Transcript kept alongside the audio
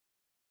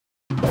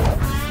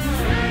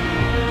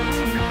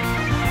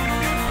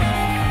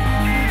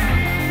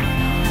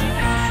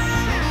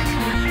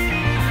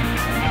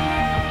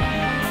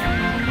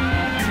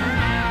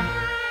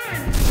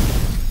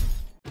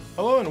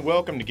Hello and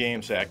welcome to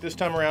GameSack. This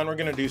time around we're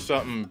going to do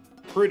something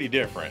pretty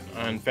different.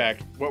 In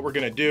fact, what we're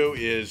going to do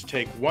is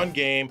take one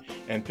game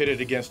and pit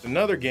it against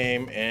another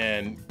game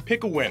and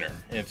pick a winner.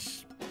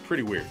 It's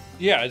pretty weird.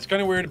 Yeah, it's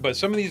kind of weird, but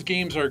some of these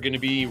games are going to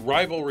be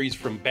rivalries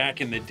from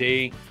back in the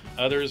day.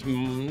 Others,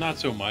 not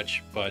so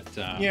much, but...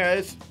 Yeah,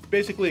 it's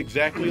basically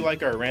exactly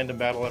like our random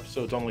battle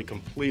episodes, only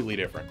completely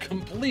different.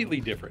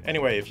 Completely different.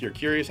 Anyway, if you're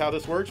curious how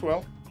this works,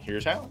 well,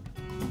 here's how.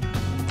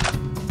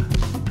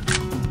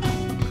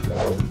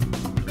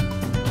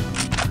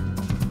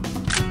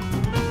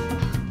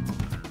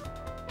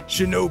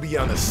 Shinobi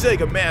on the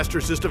Sega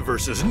Master System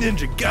versus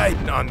Ninja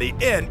Gaiden on the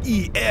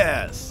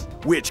NES.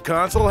 Which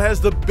console has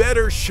the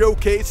better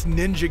showcase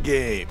ninja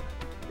game?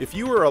 If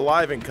you were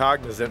alive and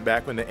cognizant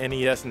back when the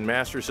NES and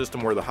Master System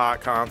were the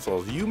hot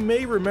consoles, you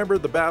may remember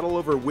the battle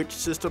over which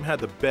system had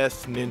the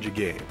best ninja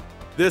game.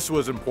 This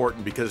was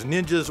important because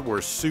ninjas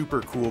were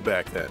super cool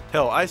back then.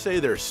 Hell, I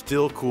say they're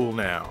still cool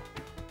now.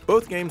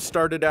 Both games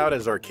started out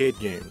as arcade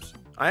games.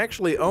 I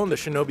actually own the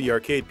Shinobi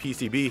arcade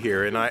PCB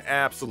here and I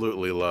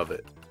absolutely love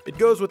it. It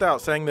goes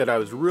without saying that I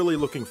was really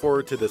looking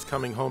forward to this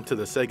coming home to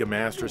the Sega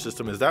Master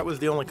System, as that was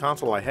the only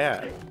console I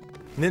had.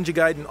 Ninja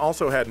Gaiden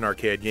also had an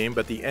arcade game,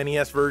 but the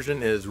NES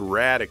version is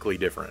radically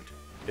different.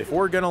 If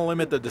we're gonna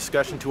limit the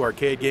discussion to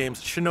arcade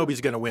games, Shinobi's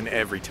gonna win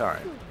every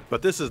time.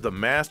 But this is the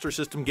Master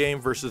System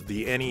game versus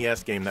the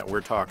NES game that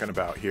we're talking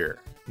about here.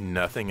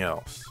 Nothing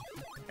else.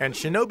 And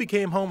Shinobi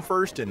came home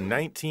first in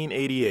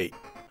 1988.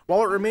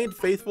 While it remained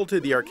faithful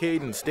to the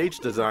arcade and stage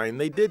design,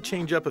 they did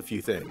change up a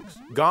few things.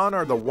 Gone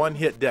are the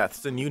one-hit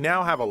deaths, and you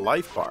now have a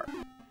life bar.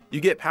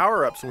 You get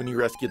power-ups when you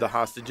rescue the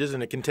hostages,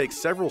 and it can take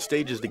several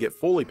stages to get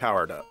fully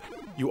powered up.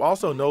 You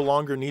also no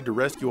longer need to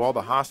rescue all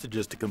the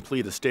hostages to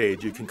complete a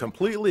stage. You can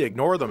completely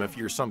ignore them if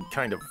you're some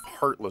kind of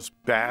heartless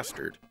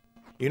bastard.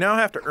 You now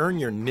have to earn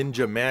your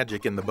ninja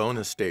magic in the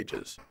bonus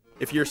stages.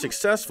 If you're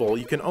successful,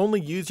 you can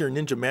only use your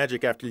ninja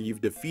magic after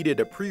you've defeated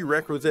a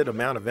prerequisite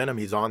amount of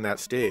enemies on that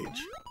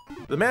stage.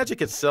 The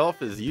magic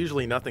itself is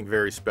usually nothing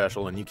very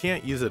special, and you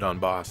can't use it on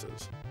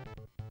bosses.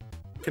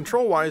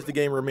 Control-wise, the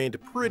game remained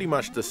pretty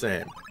much the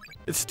same.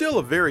 It's still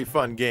a very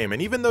fun game,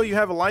 and even though you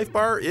have a life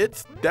bar,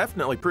 it's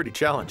definitely pretty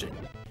challenging.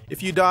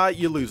 If you die,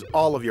 you lose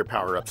all of your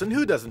power-ups, and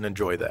who doesn't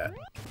enjoy that?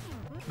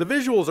 The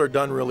visuals are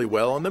done really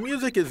well, and the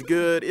music is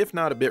good, if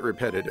not a bit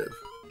repetitive.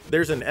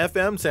 There's an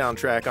FM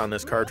soundtrack on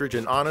this cartridge,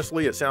 and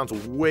honestly, it sounds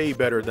way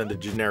better than the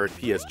generic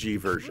PSG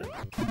version.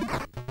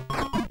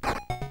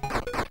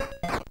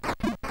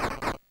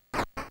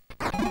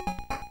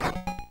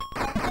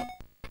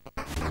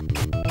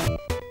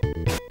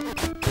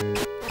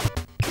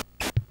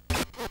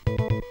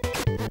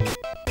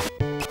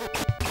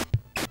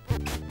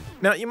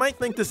 Now, you might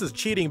think this is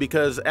cheating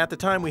because at the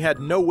time we had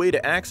no way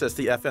to access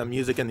the FM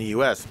music in the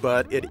US,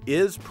 but it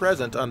is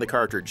present on the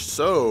cartridge,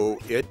 so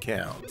it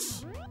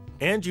counts.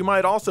 And you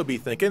might also be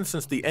thinking,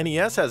 since the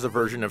NES has a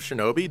version of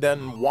Shinobi,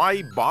 then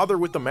why bother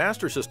with the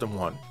Master System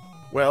one?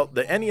 Well,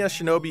 the NES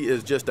Shinobi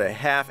is just a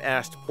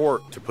half-assed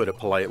port, to put it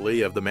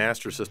politely, of the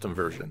Master System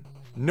version.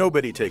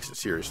 Nobody takes it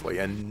seriously,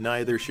 and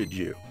neither should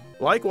you.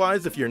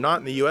 Likewise, if you're not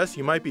in the US,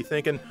 you might be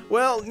thinking,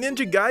 well,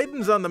 Ninja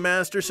Gaiden's on the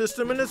Master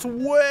System and it's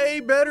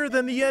way better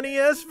than the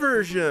NES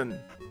version.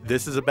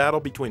 This is a battle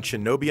between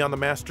Shinobi on the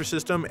Master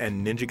System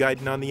and Ninja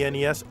Gaiden on the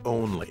NES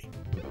only.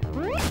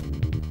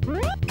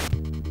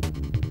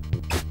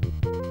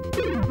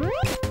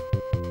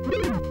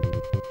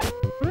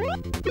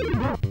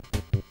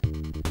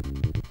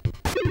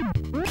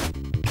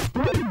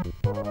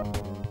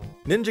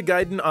 Ninja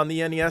Gaiden on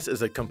the NES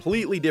is a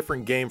completely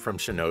different game from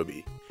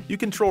Shinobi. You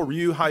control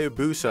Ryu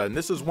Hayabusa, and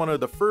this is one of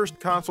the first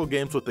console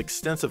games with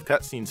extensive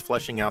cutscenes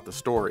fleshing out the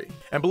story.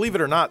 And believe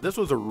it or not, this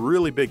was a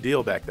really big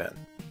deal back then.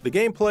 The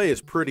gameplay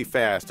is pretty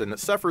fast, and it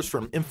suffers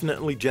from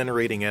infinitely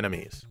generating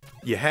enemies.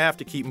 You have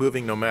to keep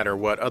moving no matter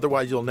what,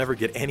 otherwise you'll never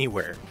get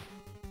anywhere.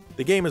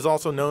 The game is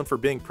also known for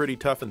being pretty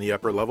tough in the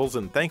upper levels,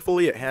 and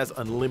thankfully it has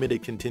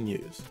unlimited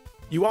continues.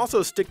 You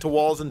also stick to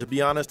walls, and to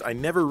be honest, I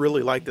never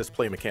really liked this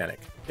play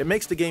mechanic. It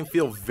makes the game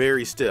feel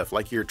very stiff,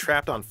 like you're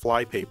trapped on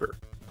flypaper.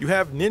 You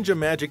have ninja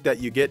magic that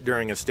you get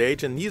during a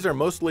stage, and these are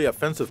mostly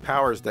offensive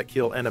powers that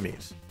kill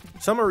enemies.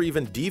 Some are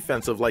even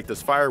defensive like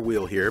this fire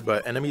wheel here,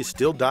 but enemies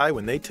still die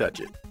when they touch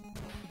it.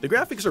 The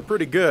graphics are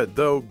pretty good,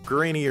 though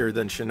grainier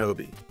than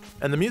Shinobi.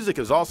 And the music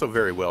is also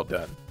very well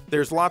done.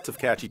 There's lots of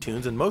catchy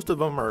tunes, and most of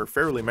them are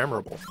fairly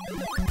memorable.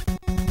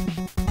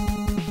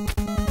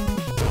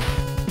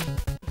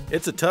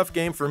 It's a tough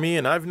game for me,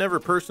 and I've never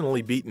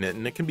personally beaten it,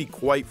 and it can be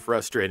quite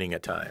frustrating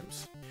at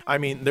times. I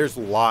mean, there's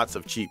lots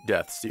of cheap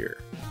deaths here.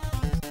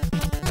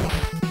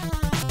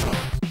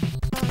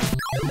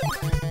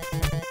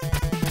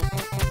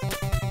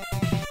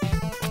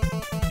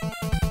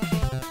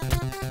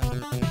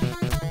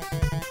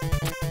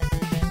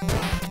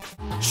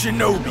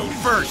 Shinobi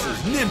versus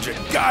Ninja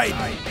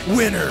Gaiden.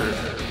 Winner,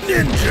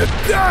 Ninja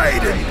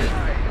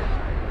Gaiden!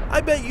 I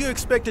bet you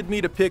expected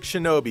me to pick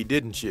Shinobi,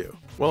 didn't you?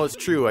 Well, it's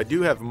true, I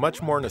do have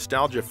much more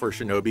nostalgia for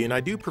Shinobi, and I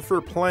do prefer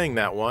playing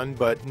that one,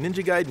 but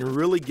Ninja Gaiden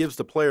really gives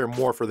the player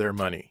more for their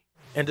money.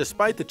 And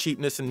despite the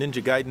cheapness in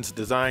Ninja Gaiden's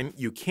design,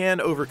 you can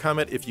overcome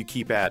it if you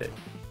keep at it.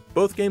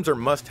 Both games are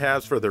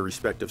must-haves for their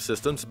respective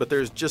systems, but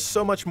there's just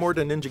so much more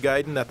to Ninja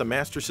Gaiden that the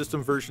Master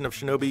System version of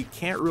Shinobi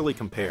can't really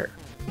compare.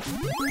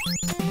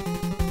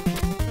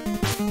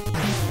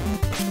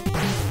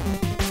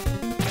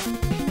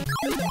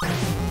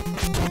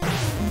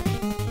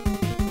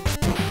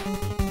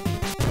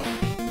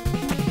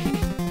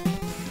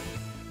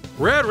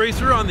 Rad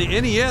Racer on the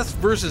NES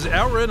versus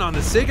Outrun on the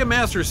Sega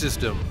Master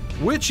System.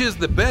 Which is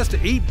the best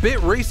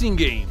 8-bit racing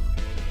game?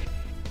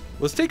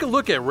 Let's take a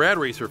look at Rad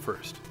Racer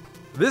first.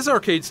 This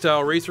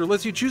arcade-style racer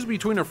lets you choose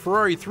between a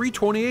Ferrari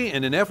 328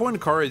 and an F1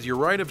 car as your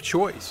ride of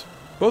choice.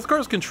 Both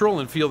cars control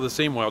and feel the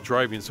same while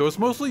driving, so it's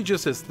mostly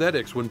just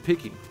aesthetics when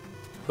picking.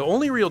 The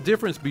only real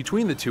difference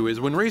between the two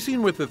is when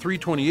racing with the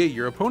 328,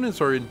 your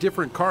opponents are in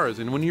different cars,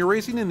 and when you're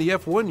racing in the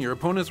F1, your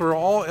opponents are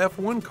all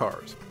F1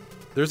 cars.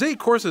 There's 8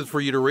 courses for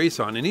you to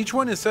race on, and each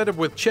one is set up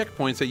with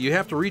checkpoints that you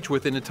have to reach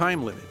within a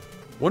time limit.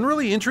 One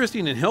really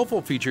interesting and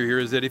helpful feature here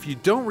is that if you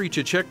don't reach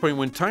a checkpoint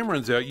when time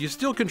runs out, you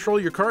still control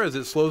your car as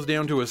it slows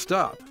down to a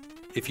stop.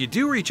 If you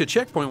do reach a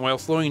checkpoint while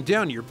slowing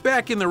down, you're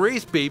back in the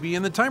race, baby,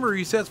 and the timer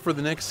resets for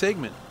the next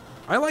segment.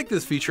 I like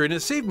this feature and it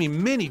saved me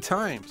many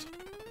times.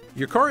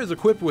 Your car is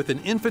equipped with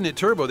an infinite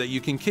turbo that you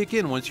can kick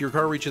in once your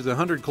car reaches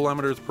 100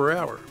 kilometers per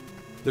hour.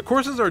 The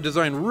courses are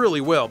designed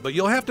really well, but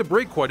you'll have to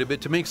brake quite a bit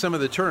to make some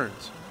of the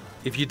turns.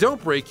 If you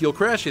don't brake, you'll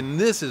crash, and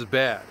this is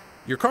bad.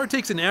 Your car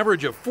takes an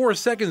average of 4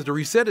 seconds to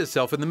reset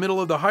itself in the middle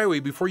of the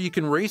highway before you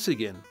can race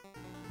again.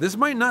 This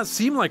might not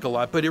seem like a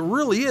lot, but it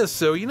really is,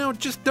 so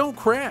just don't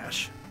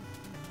crash.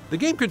 The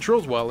game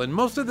controls well, and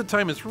most of the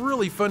time it's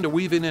really fun to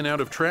weave in and out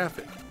of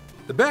traffic.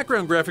 The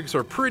background graphics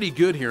are pretty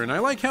good here, and I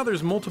like how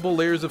there's multiple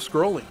layers of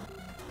scrolling.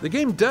 The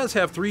game does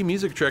have 3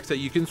 music tracks that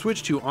you can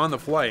switch to on the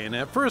fly, and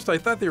at first I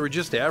thought they were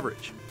just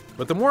average.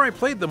 But the more I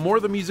played, the more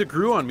the music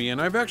grew on me,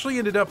 and I've actually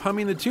ended up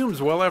humming the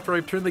tunes well after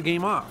I've turned the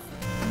game off.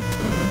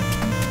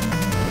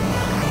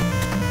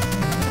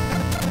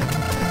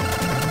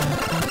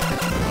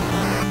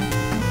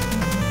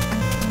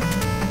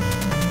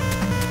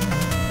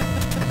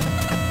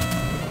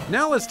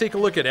 Now let's take a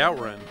look at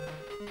Outrun.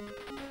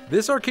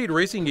 This arcade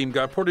racing game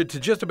got ported to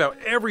just about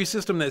every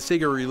system that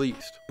Sega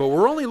released, but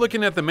we're only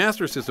looking at the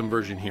Master System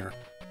version here.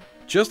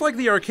 Just like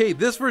the arcade,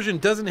 this version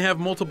doesn't have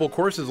multiple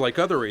courses like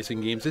other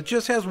racing games, it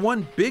just has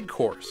one big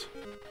course.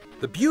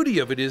 The beauty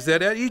of it is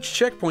that at each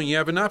checkpoint you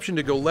have an option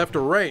to go left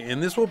or right,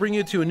 and this will bring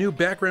you to a new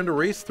background to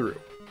race through.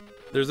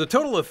 There's a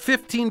total of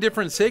 15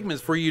 different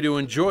segments for you to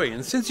enjoy,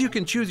 and since you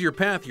can choose your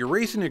path, your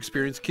racing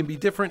experience can be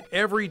different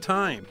every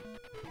time.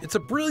 It's a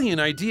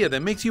brilliant idea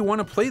that makes you want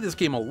to play this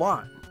game a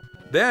lot.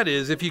 That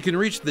is, if you can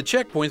reach the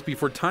checkpoints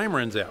before time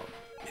runs out.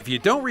 If you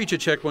don't reach a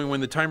checkpoint when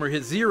the timer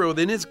hits 0,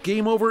 then it's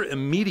game over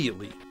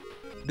immediately.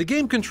 The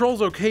game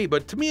controls okay,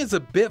 but to me it's a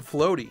bit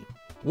floaty.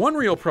 One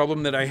real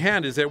problem that I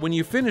had is that when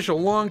you finish a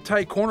long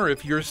tight corner,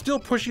 if you're still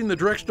pushing the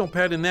directional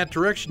pad in that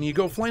direction, you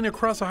go flying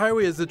across a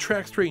highway as the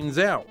track straightens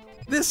out.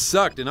 This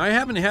sucked, and I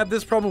haven't had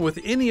this problem with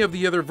any of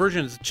the other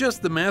versions,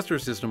 just the Master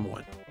System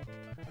one.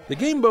 The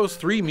game boasts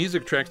 3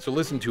 music tracks to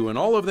listen to, and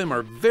all of them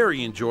are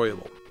very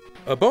enjoyable.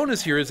 A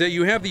bonus here is that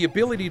you have the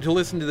ability to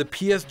listen to the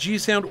PSG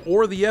sound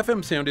or the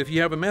FM sound if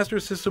you have a Master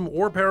System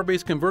or Power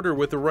Base converter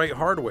with the right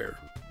hardware.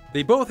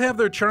 They both have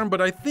their charm,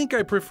 but I think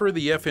I prefer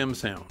the FM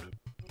sound.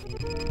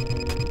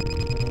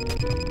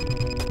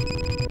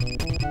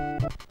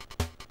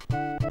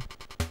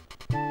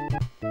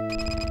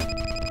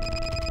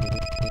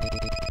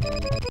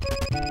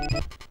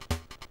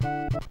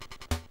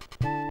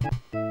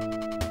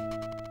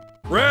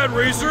 Rad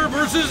Racer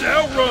versus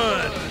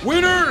Outrun!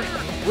 Winner,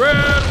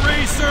 Rad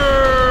Racer!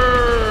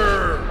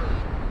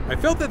 I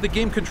felt that the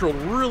game controlled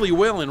really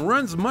well and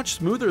runs much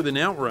smoother than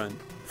Outrun.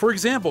 For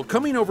example,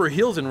 coming over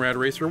hills in Rad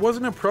Racer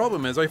wasn't a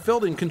problem as I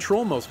felt in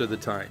control most of the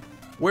time.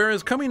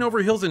 Whereas coming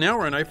over hills in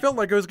Outrun, I felt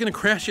like I was going to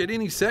crash at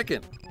any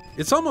second.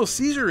 It's almost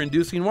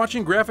seizure-inducing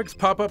watching graphics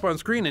pop up on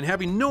screen and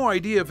having no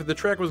idea if the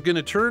track was going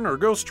to turn or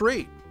go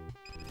straight.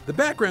 The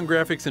background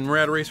graphics in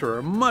Rad Racer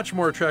are much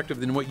more attractive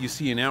than what you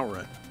see in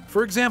Outrun.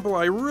 For example,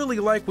 I really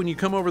like when you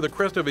come over the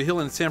crest of a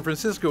hill in San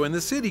Francisco and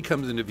the city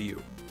comes into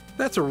view.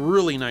 That's a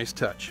really nice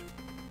touch.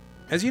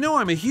 As you know,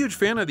 I'm a huge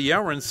fan of the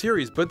Outrun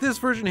series, but this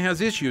version has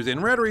issues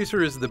and Rad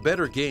Racer is the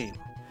better game.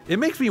 It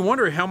makes me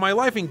wonder how my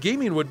life in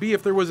gaming would be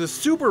if there was a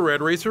Super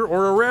Rad Racer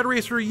or a Rad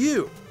Racer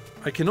U.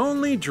 I can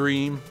only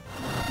dream.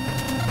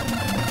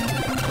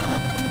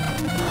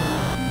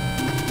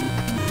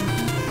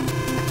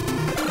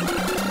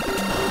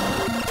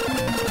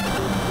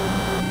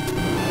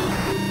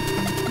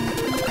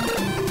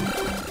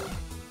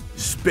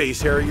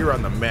 Space Harrier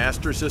on the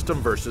Master System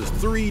versus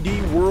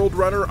 3D World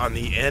Runner on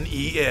the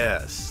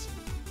NES.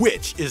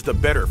 Which is the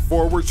better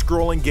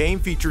forward-scrolling game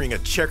featuring a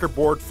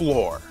checkerboard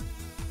floor?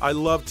 I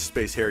loved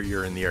Space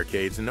Harrier in the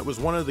arcades, and it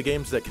was one of the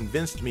games that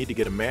convinced me to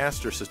get a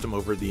Master System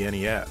over the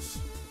NES.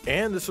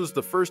 And this was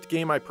the first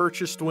game I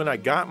purchased when I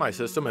got my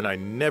system, and I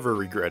never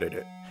regretted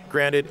it.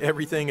 Granted,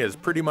 everything is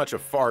pretty much a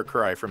far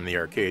cry from the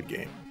arcade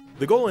game.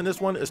 The goal in this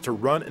one is to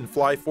run and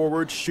fly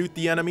forward, shoot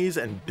the enemies,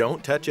 and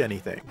don't touch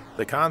anything.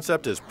 The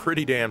concept is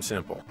pretty damn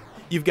simple.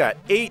 You've got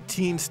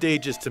 18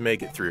 stages to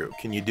make it through.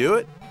 Can you do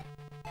it?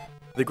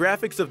 The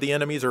graphics of the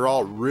enemies are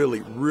all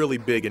really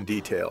big and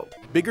detailed.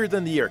 Bigger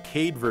than the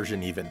arcade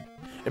version even.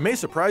 It may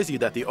surprise you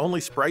that the only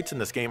sprites in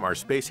this game are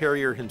Space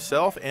Harrier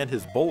himself and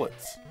his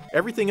bullets.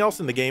 Everything else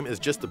in the game is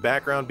just the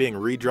background being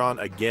redrawn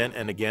again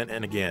and again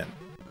and again.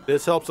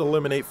 This helps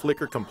eliminate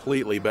flicker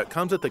completely, but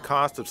comes at the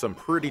cost of some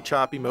pretty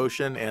choppy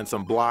motion and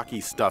some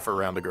blocky stuff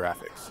around the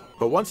graphics.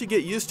 But once you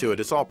get used to it,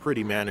 it's all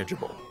pretty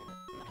manageable.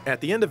 At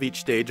the end of each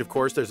stage, of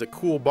course, there's a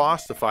cool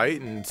boss to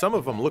fight, and some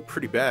of them look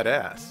pretty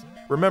badass.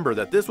 Remember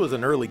that this was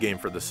an early game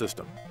for the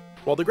system.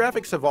 While the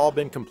graphics have all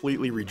been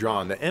completely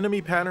redrawn, the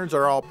enemy patterns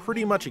are all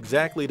pretty much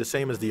exactly the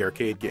same as the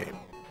arcade game.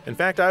 In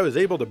fact, I was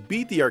able to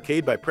beat the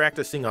arcade by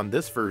practicing on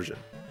this version.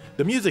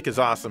 The music is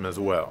awesome as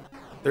well.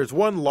 There's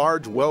one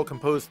large,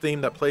 well-composed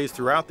theme that plays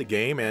throughout the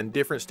game, and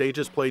different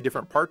stages play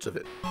different parts of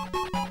it.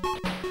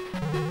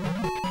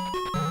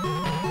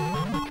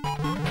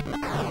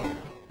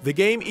 The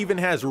game even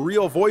has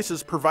real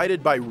voices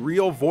provided by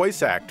real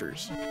voice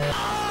actors.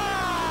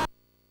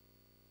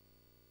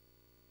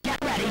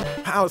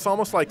 Wow, it's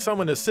almost like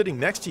someone is sitting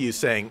next to you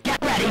saying,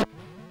 "Get ready."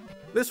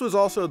 This was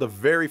also the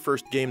very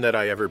first game that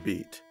I ever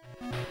beat.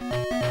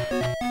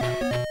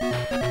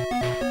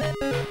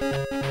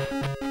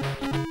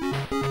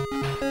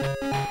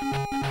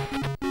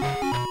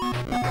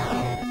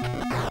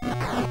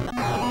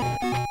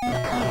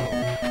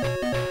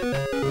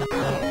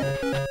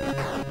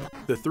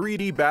 The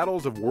 3D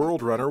Battles of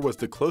World Runner was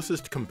the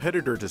closest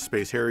competitor to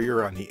Space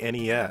Harrier on the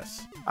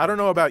NES. I don't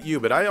know about you,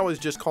 but I always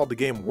just called the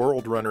game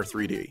World Runner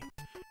 3D.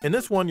 In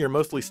this one, you're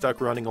mostly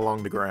stuck running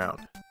along the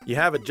ground. You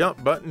have a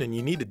jump button and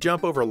you need to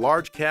jump over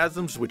large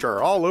chasms which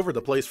are all over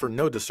the place for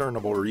no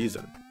discernible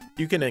reason.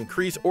 You can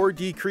increase or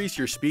decrease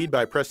your speed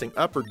by pressing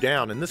up or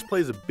down, and this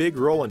plays a big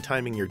role in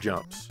timing your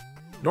jumps.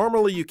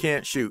 Normally you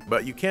can't shoot,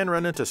 but you can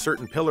run into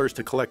certain pillars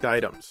to collect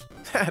items.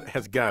 That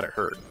has gotta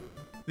hurt.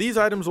 These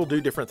items will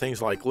do different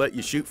things like let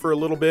you shoot for a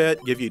little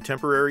bit, give you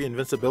temporary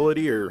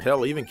invincibility, or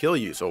hell, even kill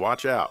you, so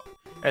watch out.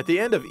 At the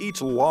end of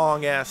each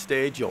long-ass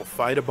stage, you'll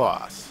fight a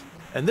boss.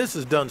 And this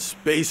is done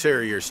Space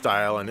Harrier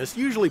style, and it's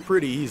usually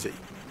pretty easy.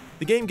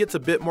 The game gets a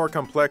bit more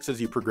complex as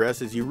you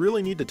progress, as you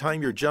really need to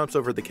time your jumps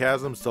over the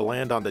chasms to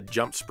land on the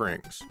jump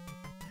springs.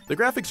 The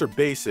graphics are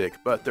basic,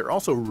 but they're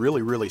also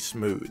really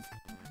smooth.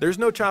 There's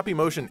no choppy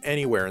motion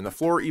anywhere, and the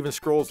floor even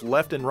scrolls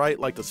left and right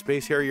like the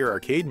Space Harrier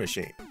arcade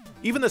machine.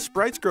 Even the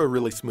sprites grow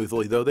really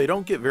smoothly, though they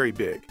don't get very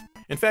big.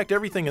 In fact,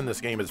 everything in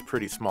this game is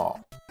pretty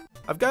small.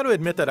 I've got to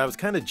admit that I was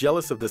kind of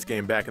jealous of this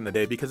game back in the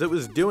day because it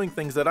was doing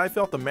things that I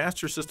felt the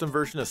Master System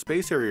version of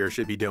Space Harrier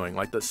should be doing,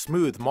 like the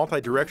smooth,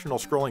 multi-directional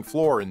scrolling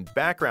floor and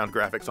background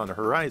graphics on the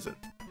horizon.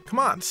 Come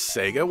on,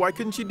 Sega, why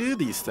couldn't you do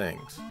these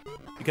things?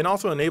 You can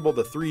also enable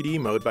the 3D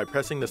mode by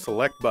pressing the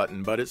select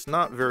button, but it's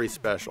not very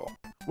special.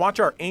 Watch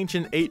our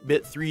Ancient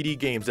 8-Bit 3D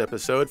Games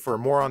episode for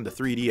more on the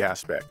 3D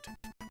aspect.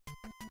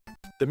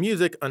 The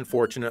music,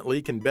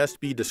 unfortunately, can best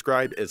be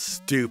described as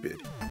stupid.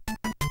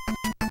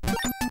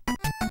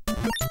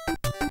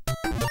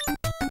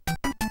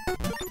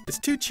 It's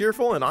too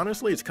cheerful, and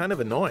honestly, it's kind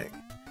of annoying.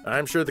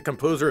 I'm sure the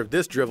composer of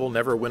this drivel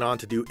never went on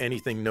to do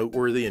anything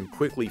noteworthy and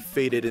quickly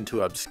faded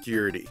into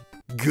obscurity.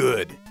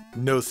 Good.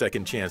 No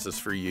second chances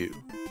for you.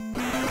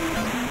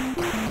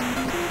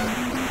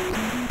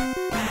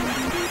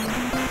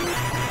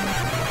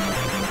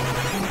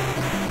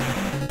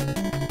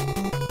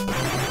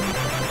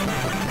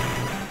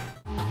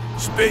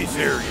 Space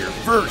Harrier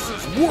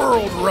versus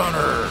World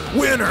Runner.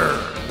 Winner,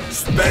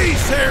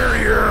 Space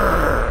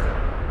Harrier!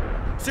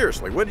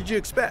 Seriously, what did you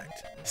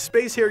expect?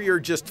 Space Harrier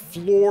just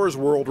floors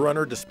World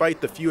Runner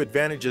despite the few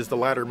advantages the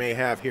latter may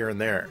have here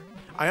and there.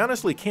 I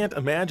honestly can't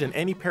imagine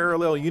any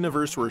parallel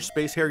universe where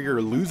Space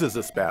Harrier loses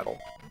this battle.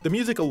 The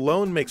music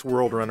alone makes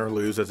World Runner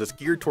lose as it's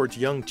geared towards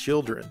young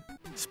children.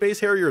 Space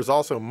Harrier is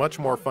also much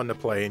more fun to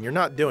play, and you're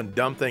not doing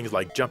dumb things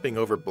like jumping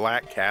over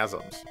black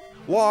chasms.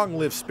 Long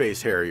live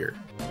Space Harrier.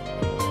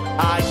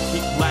 I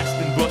keep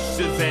blasting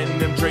bushes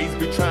and them trees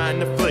be trying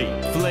to flee.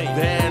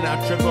 Then I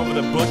trip over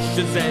the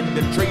bushes and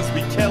them trees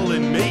be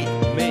killing me.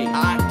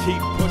 I keep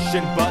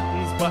pushing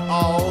buttons, but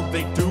all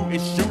they do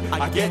is shoot.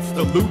 I gets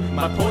the loot,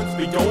 my points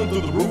be going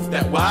through the roof.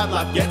 That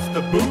wildlife gets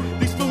the boot.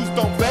 These fools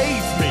don't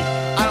faze me.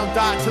 I don't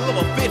die till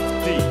level 50.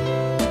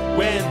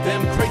 When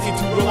them crazy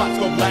two robots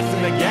go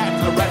blasting the gas,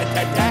 a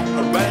rat-a-tat-tat,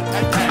 a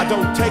rat-a-tat-tat. I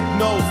don't take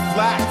no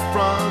flack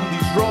from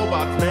these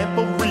robots, man,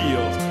 for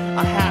reals.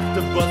 I have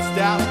to bust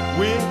out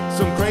with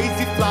some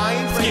crazy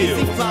flying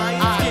skills.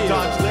 I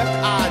dodge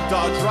left, I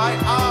dodge right,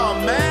 oh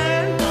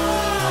man!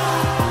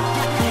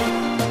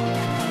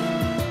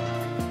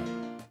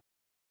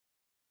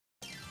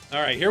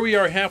 All right, here we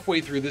are halfway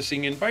through this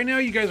thing, and by now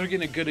you guys are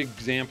getting a good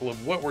example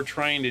of what we're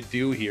trying to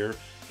do here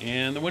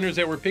and the winners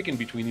that we're picking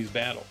between these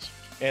battles.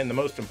 And the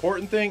most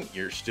important thing,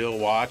 you're still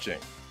watching.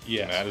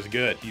 Yes. That is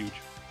good. Huge.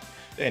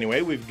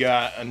 Anyway, we've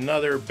got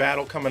another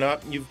battle coming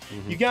up. You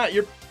got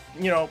your,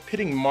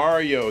 pitting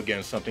Mario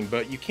against something,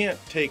 but you can't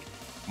take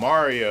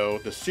Mario,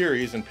 the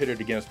series, and pit it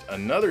against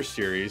another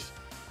series.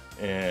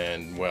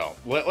 And, well,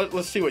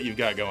 let's see what you've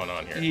got going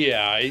on here.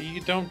 Yeah,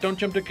 you don't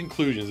jump to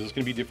conclusions. It's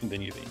going to be different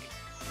than you think.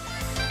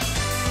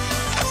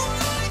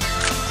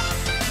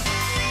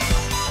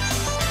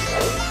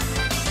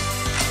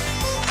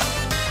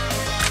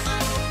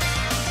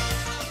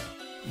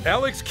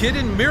 Alex Kidd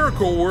in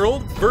Miracle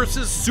World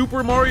versus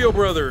Super Mario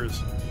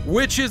Brothers.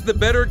 Which is the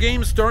better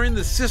game starring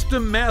the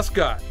system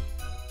mascot?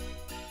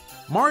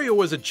 Mario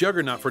was a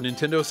juggernaut for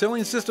Nintendo,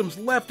 selling systems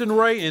left and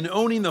right and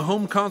owning the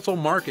home console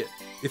market.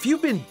 If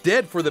you've been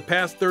dead for the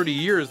past 30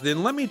 years,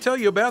 then let me tell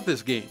you about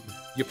this game.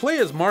 You play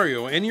as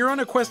Mario, and you're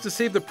on a quest to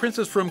save the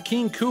princess from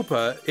King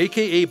Koopa,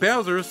 aka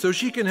Bowser, so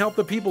she can help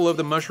the people of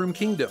the Mushroom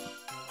Kingdom.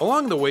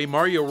 Along the way,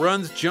 Mario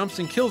runs, jumps,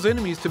 and kills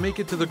enemies to make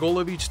it to the goal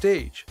of each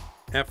stage.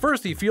 At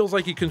first, he feels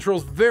like he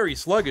controls very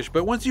sluggish,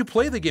 but once you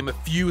play the game a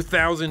few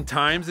thousand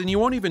times, then you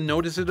won't even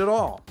notice it at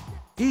all.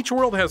 Each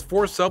world has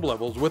 4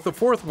 sublevels, with the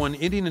 4th one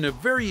ending in a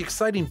very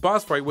exciting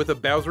boss fight with a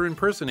Bowser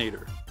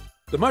impersonator.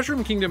 The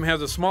Mushroom Kingdom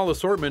has a small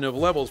assortment of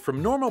levels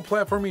from normal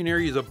platforming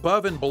areas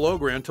above and below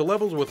ground to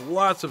levels with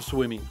lots of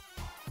swimming.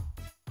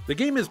 The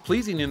game is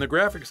pleasing in the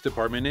graphics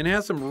department and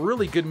has some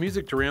really good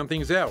music to round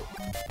things out.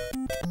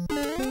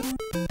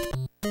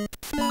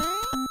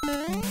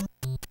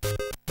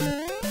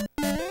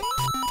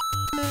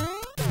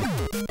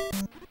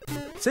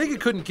 Sega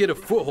couldn't get a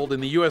foothold in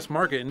the US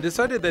market and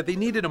decided that they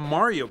needed a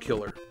Mario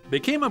killer.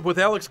 They came up with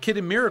Alex Kidd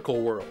in Miracle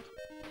World.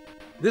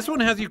 This one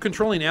has you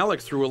controlling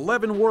Alex through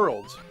 11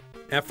 worlds.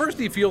 At first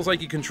he feels like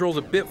he controls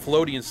a bit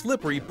floaty and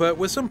slippery, but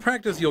with some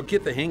practice you'll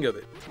get the hang of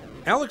it.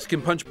 Alex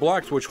can punch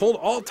blocks which hold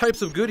all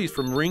types of goodies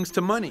from rings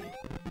to money.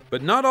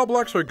 But not all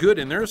blocks are good,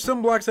 and there are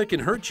some blocks that can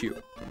hurt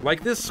you.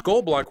 Like this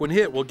skull block when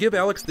hit will give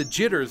Alex the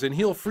jitters and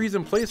he'll freeze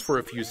in place for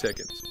a few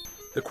seconds.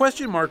 The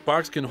question mark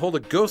box can hold a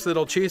ghost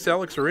that'll chase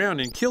Alex around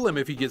and kill him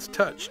if he gets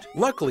touched.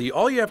 Luckily,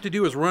 all you have to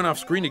do is run off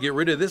screen to get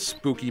rid of this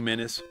spooky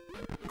menace.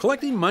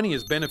 Collecting money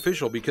is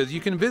beneficial because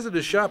you can visit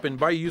a shop and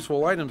buy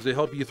useful items to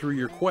help you through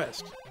your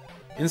quest.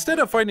 Instead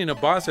of fighting a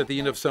boss at the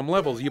end of some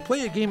levels, you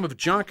play a game of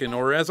Jonkin,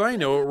 or as I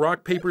know it,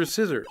 rock, paper,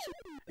 scissors.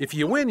 If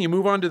you win, you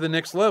move on to the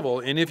next level,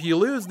 and if you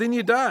lose, then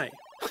you die.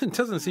 It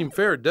doesn't seem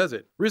fair, does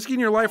it? Risking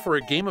your life for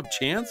a game of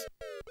chance?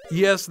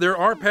 Yes, there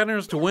are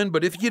patterns to win,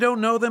 but if you don't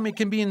know them, it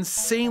can be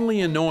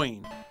insanely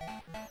annoying.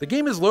 The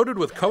game is loaded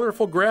with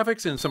colorful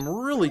graphics and some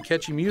really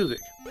catchy music.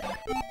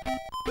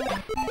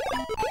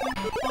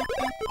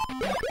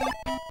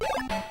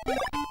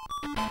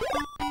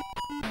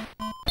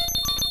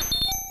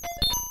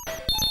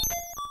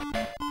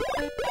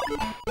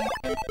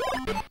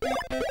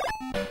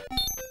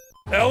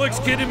 Alex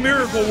Kidd in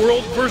Miracle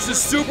World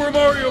versus Super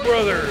Mario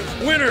Brothers.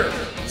 Winner,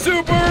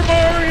 Super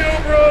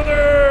Mario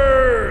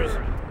Brothers!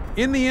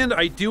 In the end,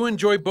 I do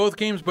enjoy both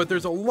games, but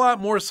there's a lot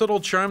more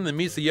subtle charm than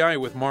meets the eye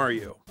with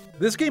Mario.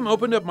 This game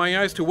opened up my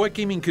eyes to what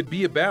gaming could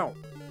be about.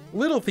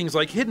 Little things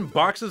like hidden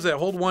boxes that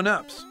hold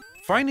 1-ups,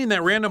 finding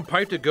that random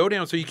pipe to go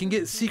down so you can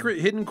get secret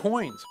hidden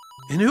coins.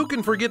 And who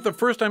can forget the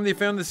first time they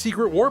found the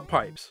secret warp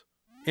pipes?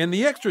 And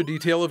the extra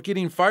detail of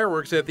getting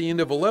fireworks at the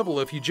end of a level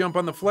if you jump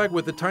on the flag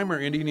with the timer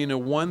ending in a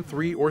 1,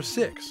 3, or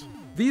 6.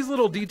 These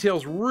little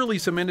details really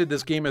cemented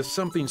this game as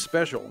something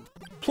special.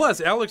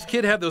 Plus, Alex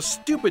Kidd had those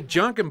stupid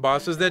Jonkin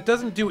bosses that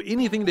doesn't do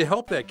anything to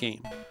help that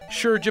game.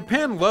 Sure,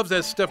 Japan loves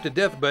that stuff to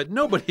death, but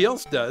nobody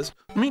else does.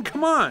 I mean,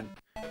 come on!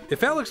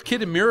 If Alex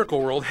Kidd in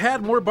Miracle World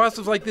had more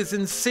bosses like this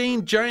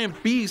insane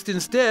giant beast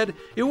instead,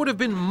 it would have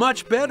been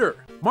much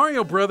better.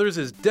 Mario Brothers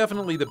is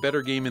definitely the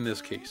better game in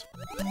this case.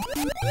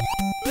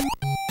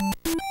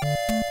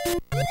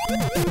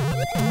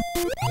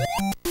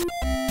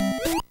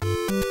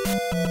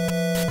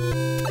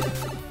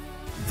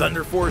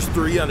 Thunder Force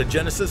 3 on the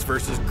Genesis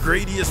versus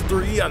Gradius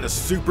 3 on the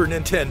Super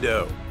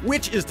Nintendo.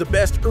 Which is the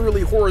best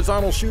early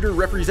horizontal shooter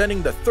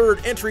representing the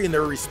third entry in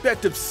their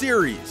respective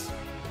series?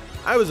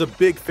 I was a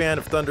big fan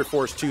of Thunder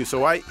Force 2,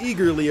 so I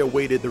eagerly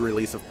awaited the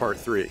release of Part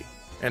 3.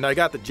 And I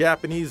got the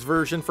Japanese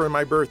version for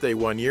my birthday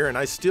one year, and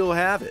I still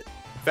have it.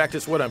 In fact,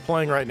 it's what I'm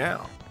playing right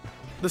now.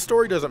 The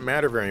story doesn't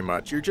matter very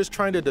much. You're just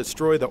trying to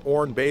destroy the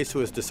Orn base who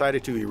has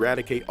decided to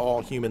eradicate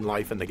all human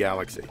life in the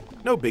galaxy.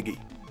 No biggie.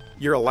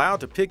 You're allowed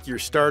to pick your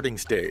starting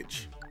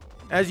stage.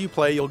 As you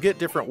play, you'll get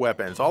different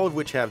weapons, all of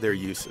which have their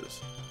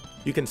uses.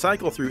 You can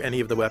cycle through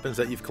any of the weapons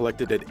that you've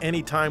collected at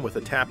any time with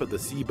a tap of the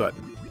C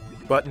button.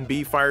 Button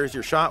B fires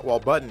your shot, while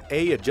button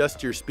A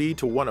adjusts your speed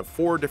to one of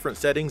 4 different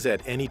settings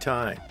at any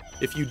time.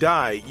 If you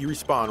die, you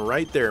respawn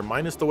right there,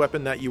 minus the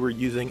weapon that you were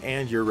using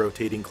and your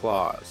rotating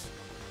claws.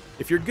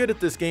 If you're good at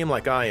this game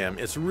like I am,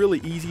 it's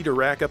really easy to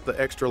rack up the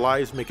extra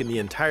lives, making the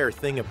entire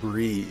thing a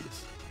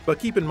breeze. But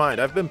keep in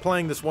mind, I've been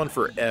playing this one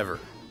forever.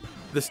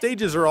 The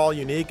stages are all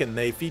unique and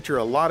they feature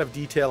a lot of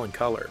detail and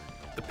color.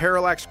 The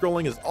parallax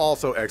scrolling is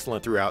also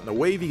excellent throughout, and the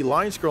wavy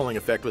line scrolling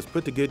effect was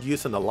put to good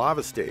use in the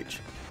lava stage.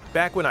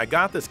 Back when I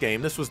got this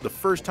game, this was the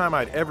first time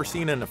I'd ever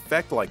seen an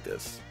effect like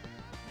this.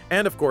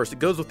 And of course, it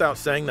goes without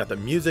saying that the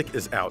music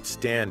is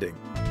outstanding.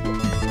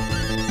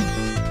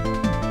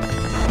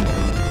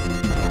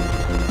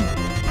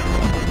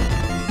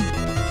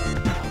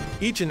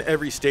 Each and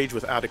every stage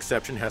without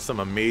exception has some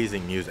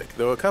amazing music,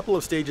 though a couple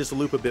of stages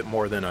loop a bit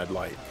more than I'd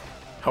like.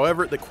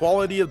 However, the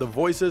quality of the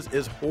voices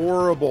is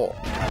horrible.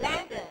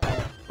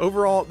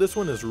 Overall, this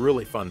one is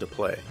really fun to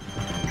play.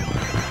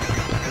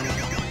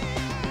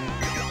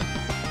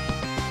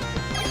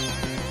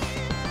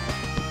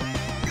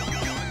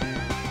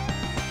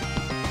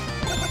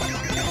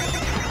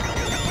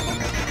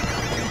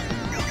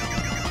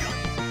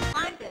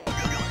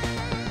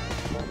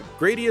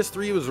 Gradius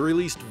 3 was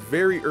released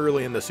very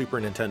early in the Super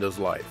Nintendo's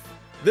life.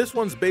 This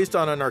one's based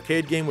on an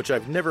arcade game which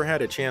I've never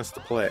had a chance to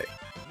play.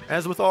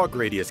 As with all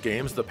Gradius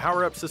games, the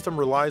power-up system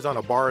relies on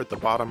a bar at the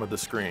bottom of the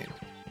screen.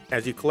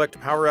 As you collect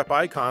power-up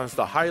icons,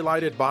 the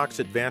highlighted box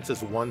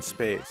advances one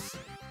space.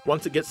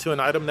 Once it gets to an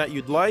item that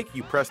you'd like,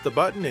 you press the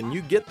button and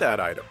you get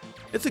that item.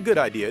 It's a good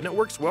idea and it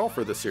works well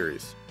for the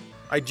series.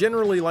 I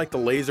generally like the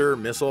laser,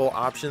 missile,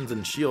 options,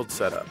 and shield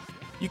setup.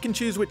 You can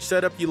choose which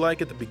setup you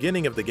like at the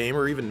beginning of the game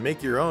or even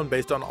make your own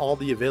based on all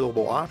the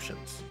available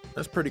options.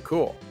 That's pretty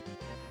cool.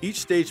 Each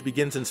stage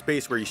begins in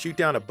space where you shoot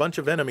down a bunch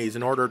of enemies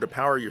in order to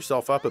power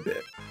yourself up a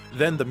bit.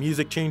 Then the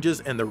music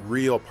changes and the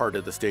real part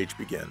of the stage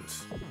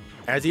begins.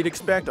 As you'd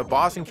expect, a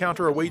boss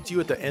encounter awaits you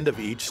at the end of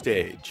each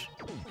stage.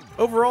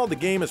 Overall, the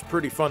game is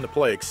pretty fun to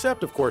play,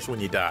 except of course when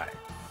you die.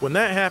 When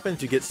that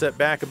happens, you get set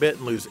back a bit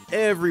and lose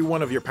every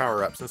one of your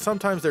power-ups, and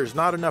sometimes there's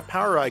not enough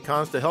power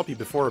icons to help you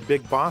before a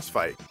big boss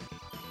fight.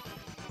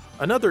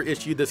 Another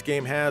issue this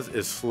game has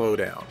is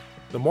slowdown.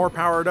 The more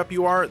powered up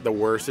you are, the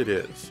worse it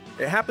is.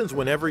 It happens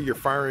whenever you're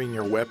firing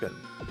your weapon.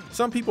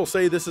 Some people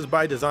say this is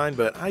by design,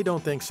 but I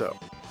don't think so.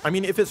 I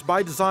mean, if it's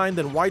by design,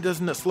 then why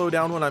doesn't it slow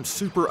down when I'm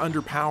super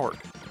underpowered?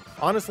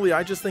 Honestly,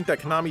 I just think that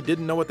Konami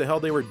didn't know what the hell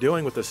they were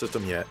doing with the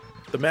system yet.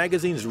 The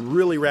magazines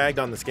really ragged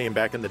on this game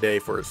back in the day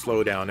for its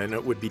slowdown, and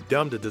it would be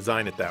dumb to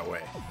design it that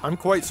way. I'm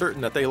quite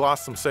certain that they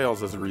lost some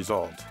sales as a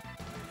result.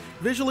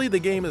 Visually, the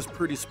game is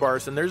pretty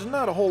sparse and there's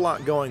not a whole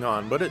lot going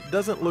on, but it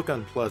doesn't look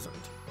unpleasant.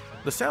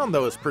 The sound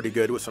though is pretty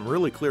good with some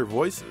really clear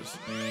voices.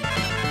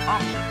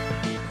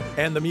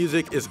 And the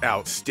music is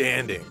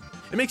outstanding.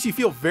 It makes you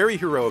feel very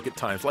heroic at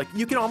times, like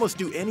you can almost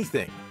do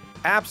anything.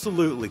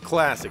 Absolutely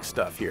classic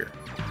stuff here.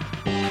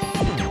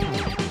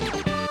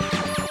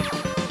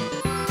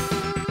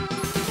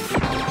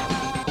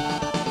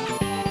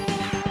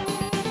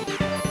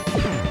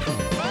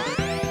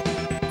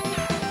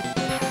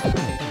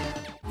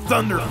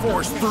 Thunder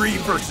Force 3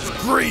 versus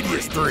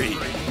Gradius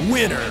 3.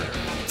 Winner,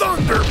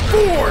 Thunder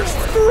Force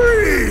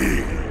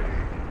 3!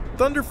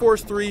 Thunder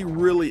Force 3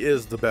 really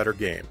is the better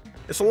game.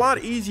 It's a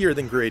lot easier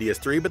than Gradius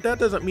 3, but that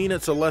doesn't mean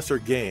it's a lesser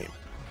game.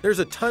 There's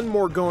a ton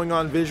more going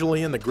on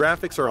visually and the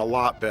graphics are a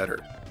lot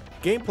better.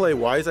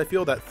 Gameplay-wise, I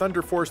feel that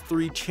Thunder Force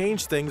 3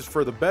 changed things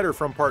for the better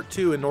from Part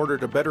 2 in order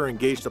to better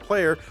engage the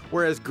player,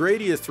 whereas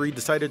Gradius 3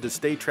 decided to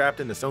stay trapped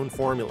in its own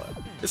formula.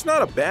 It's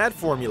not a bad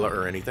formula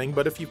or anything,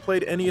 but if you've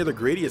played any other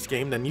Gradius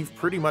game, then you've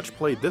pretty much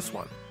played this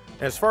one.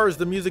 As far as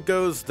the music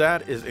goes,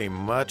 that is a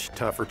much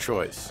tougher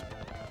choice.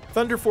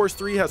 Thunder Force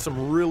 3 has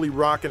some really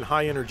rockin'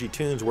 high-energy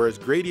tunes, whereas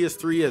Gradius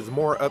 3 has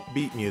more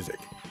upbeat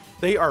music.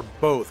 They are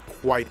both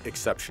quite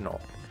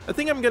exceptional. I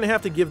think I'm going to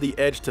have to give the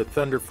edge to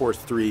Thunder Force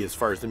 3 as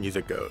far as the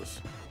music goes.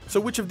 So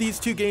which of these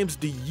two games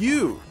do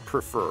you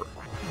prefer?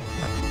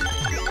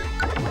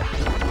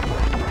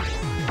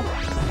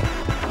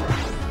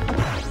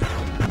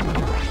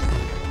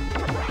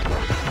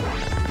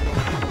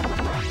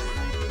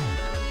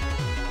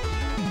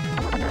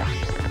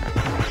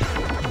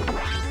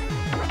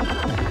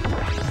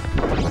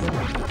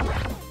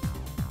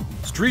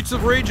 Streets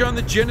of Rage on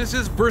the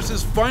Genesis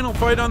versus Final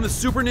Fight on the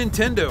Super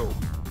Nintendo.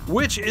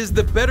 Which is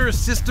the better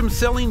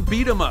system-selling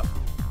beat-em-up?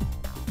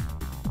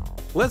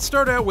 Let's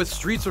start out with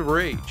Streets of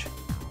Rage.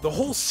 The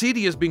whole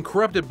city has been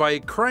corrupted by a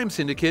crime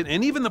syndicate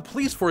and even the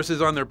police force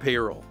is on their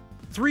payroll.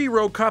 3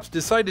 rogue cops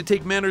decide to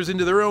take matters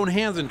into their own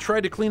hands and try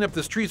to clean up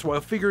the streets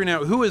while figuring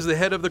out who is the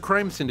head of the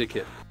crime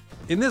syndicate.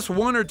 In this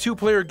 1 or 2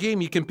 player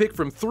game, you can pick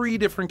from 3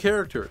 different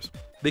characters.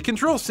 They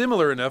control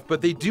similar enough,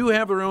 but they do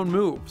have their own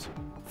moves.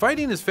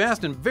 Fighting is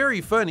fast and very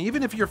fun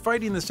even if you're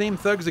fighting the same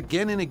thugs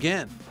again and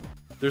again.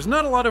 There's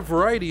not a lot of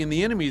variety in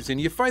the enemies and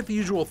you fight the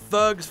usual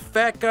thugs,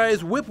 fat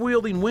guys,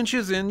 whip-wielding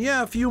winches, and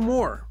yeah, a few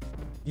more.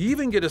 You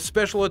even get a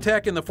special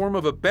attack in the form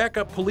of a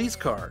backup police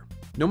car.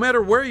 No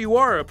matter where you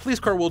are, a police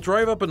car will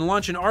drive up and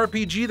launch an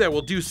RPG that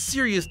will do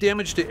serious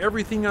damage to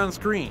everything on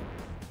screen.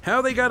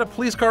 How they got a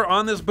police car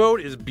on this boat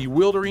is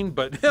bewildering,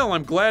 but hell,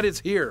 I'm glad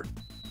it's here.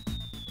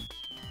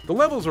 The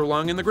levels are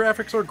long and the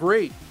graphics are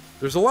great.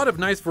 There's a lot of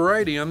nice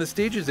variety on the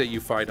stages that you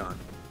fight on.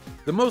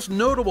 The most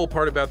notable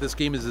part about this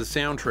game is the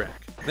soundtrack.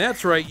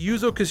 That's right,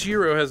 Yuzo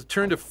Koshiro has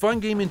turned a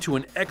fun game into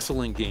an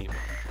excellent game.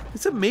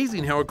 It's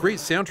amazing how a great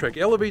soundtrack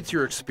elevates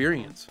your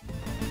experience.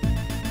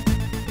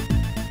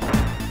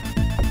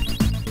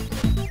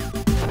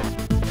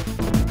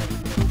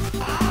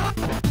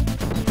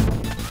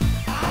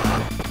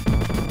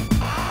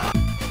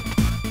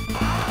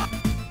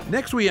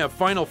 Next we have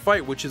Final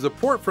Fight, which is a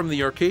port from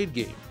the arcade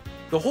game.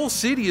 The whole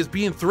city is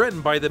being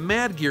threatened by the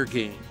Mad Gear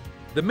gang.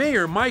 The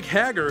mayor, Mike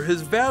Hager,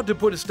 has vowed to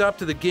put a stop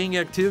to the gang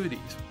activities.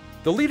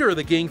 The leader of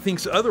the gang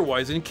thinks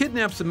otherwise and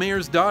kidnaps the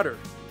mayor's daughter.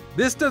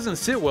 This doesn't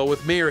sit well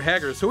with Mayor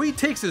Hager, so he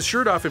takes his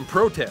shirt off in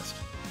protest.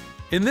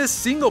 In this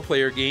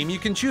single-player game, you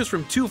can choose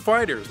from 2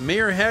 fighters,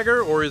 Mayor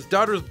Hager or his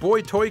daughter's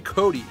boy toy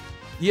Cody.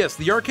 Yes,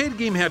 the arcade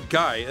game had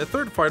Guy, a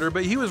 3rd fighter,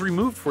 but he was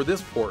removed for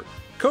this port.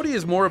 Cody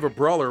is more of a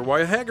brawler,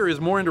 while Hager is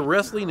more into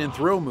wrestling and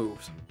throw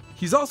moves.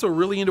 He's also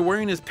really into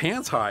wearing his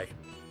pants high.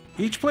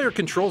 Each player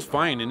controls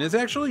fine and is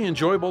actually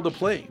enjoyable to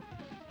play.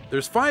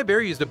 There's 5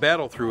 areas to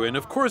battle through, and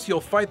of course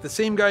you'll fight the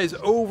same guys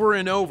over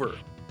and over.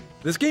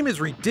 This game is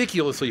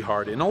ridiculously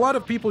hard, and a lot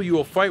of people you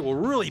will fight will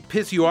really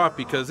piss you off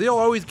because they'll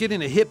always get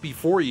in a hit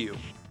before you.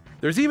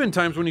 There's even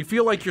times when you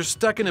feel like you're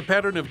stuck in a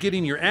pattern of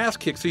getting your ass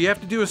kicked, so you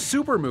have to do a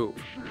super move.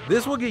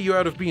 This will get you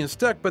out of being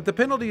stuck, but the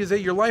penalty is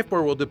that your life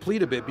bar will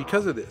deplete a bit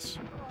because of this.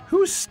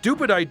 Whose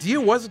stupid idea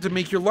was it to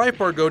make your life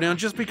bar go down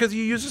just because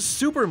you use a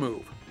super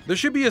move? There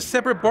should be a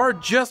separate bar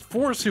just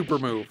for super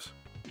moves.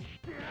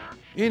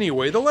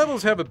 Anyway, the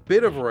levels have a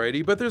bit of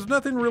variety, but there's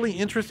nothing really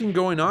interesting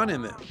going on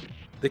in them.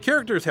 The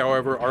characters,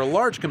 however, are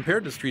large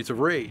compared to Streets of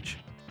Rage.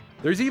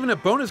 There's even a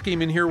bonus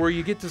game in here where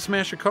you get to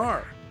smash a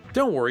car.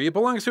 Don't worry, it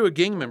belongs to a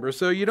gang member,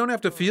 so you don't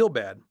have to feel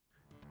bad.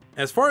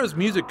 As far as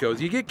music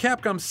goes, you get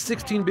Capcom's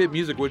 16-bit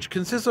music, which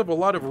consists of a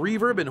lot of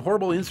reverb and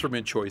horrible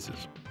instrument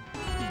choices.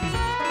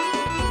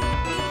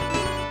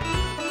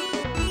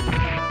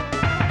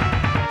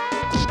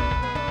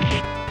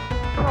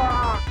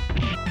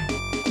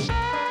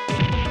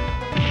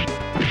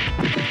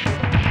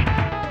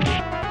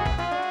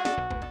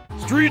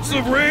 Streets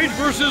of Rage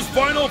versus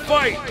Final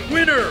Fight.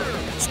 Winner,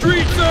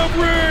 Streets of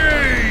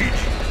Rage!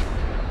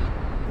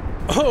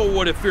 Oh,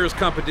 what a fierce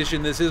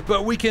competition this is,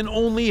 but we can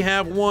only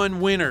have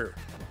one winner.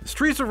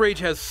 Streets of Rage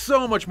has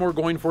so much more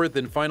going for it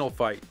than Final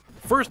Fight.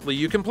 Firstly,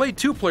 you can play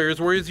 2 players,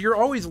 whereas you're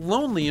always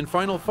lonely in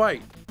Final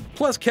Fight.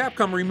 Plus,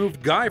 Capcom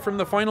removed Guy from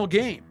the final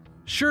game.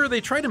 Sure,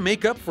 they tried to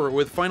make up for it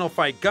with Final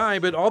Fight Guy,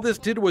 but all this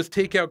did was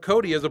take out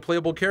Cody as a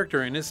playable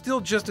character, and it's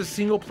still just a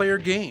single-player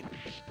game.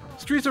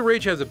 Streets of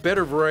Rage has a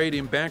better variety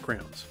in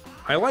backgrounds.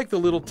 I like the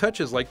little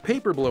touches like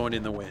paper blowing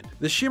in the wind,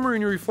 the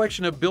shimmering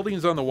reflection of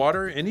buildings on the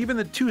water, and even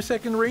the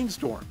 2-second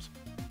rainstorms.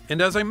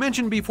 And as I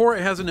mentioned before,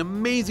 it has an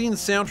amazing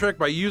soundtrack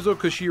by Yuzo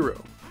Koshiro.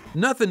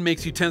 Nothing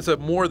makes you tense up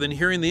more than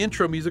hearing the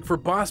intro music for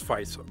boss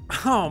fights.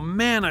 Oh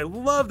man, I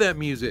love that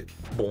music.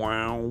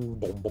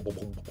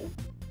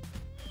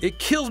 It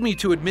kills me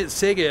to admit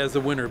Sega as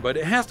the winner, but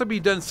it has to be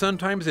done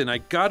sometimes, and I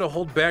gotta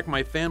hold back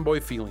my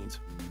fanboy feelings.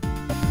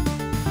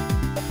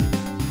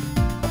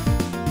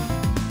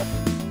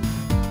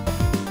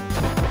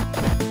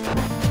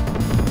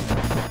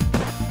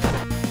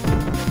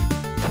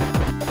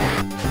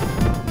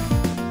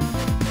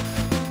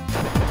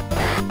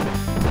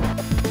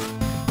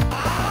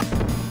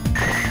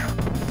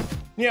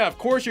 Yeah, of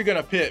course you're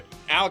gonna pit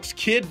Alex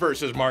Kidd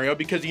versus Mario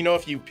because you know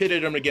if you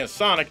pitted him against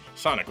Sonic,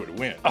 Sonic would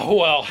win. Oh,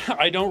 well,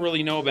 I don't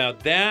really know about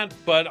that,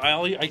 but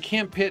I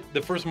can't pit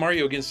the first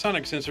Mario against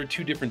Sonic since they're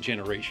 2 different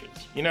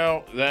generations. You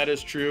know, that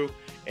is true,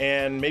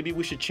 and maybe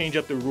we should change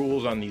up the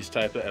rules on these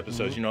type of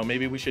episodes. You know,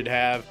 maybe we should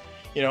have,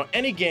 you know,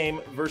 any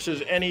game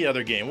versus any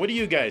other game. What do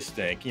you guys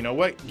think? You know,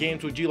 what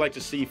games would you like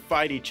to see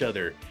fight each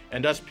other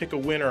and us pick a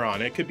winner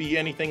on? It could be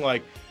anything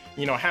like,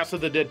 you know, House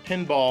of the Dead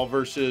Pinball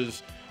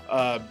versus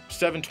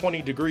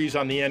 720 degrees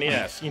on the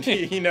NES.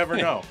 You never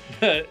know.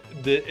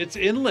 It's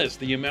endless.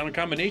 The amount of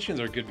combinations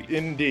are could be.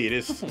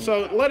 Indeed.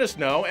 So let us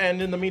know.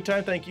 And in the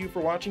meantime, thank you for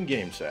watching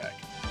GameSack.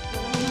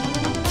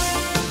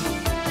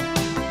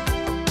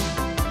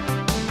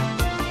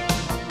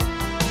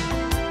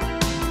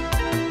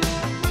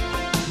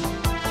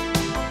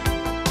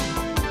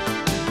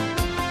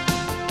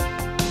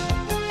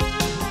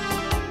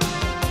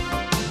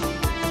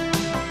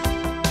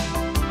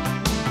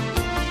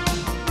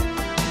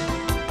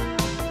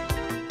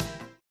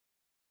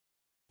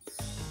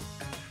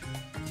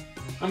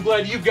 I'm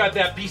glad you've got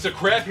that piece of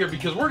crap here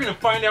because we're going to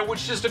find out which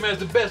system has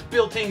the best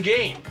built-in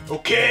game.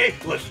 Okay,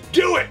 let's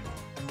do it!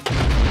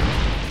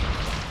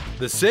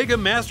 The Sega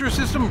Master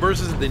System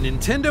versus the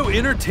Nintendo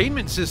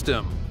Entertainment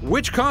System.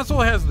 Which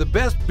console has the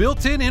best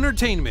built-in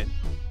entertainment?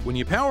 When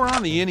you power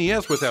on the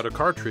NES without a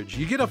cartridge,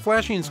 you get a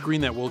flashing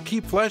screen that will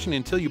keep flashing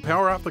until you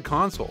power off the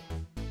console.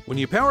 When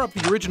you power up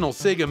the original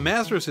Sega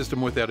Master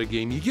System without a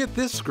game, you get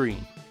this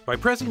screen. By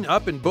pressing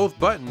up in both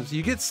buttons,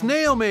 you get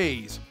Snail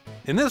Maze.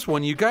 In this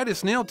one, you guide a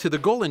snail to the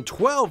goal in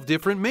 12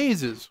 different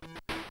mazes.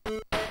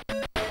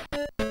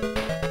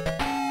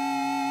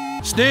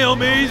 Snail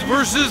Maze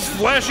versus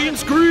Flashing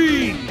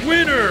Screen.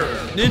 Winner,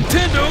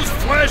 Nintendo's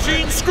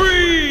Flashing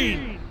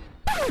Screen.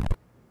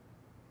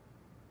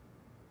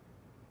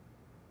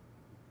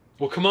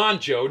 Well, come on,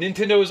 Joe.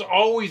 Nintendo is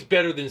always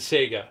better than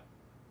Sega.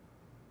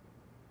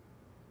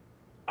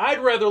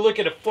 I'd rather look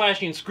at a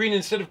flashing screen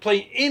instead of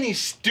playing any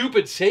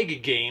stupid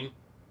Sega game.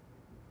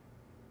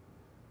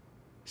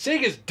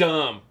 Sega's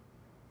dumb.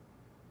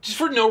 Just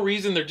for no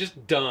reason, they're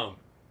just dumb.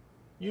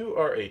 You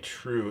are a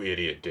true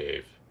idiot,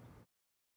 Dave.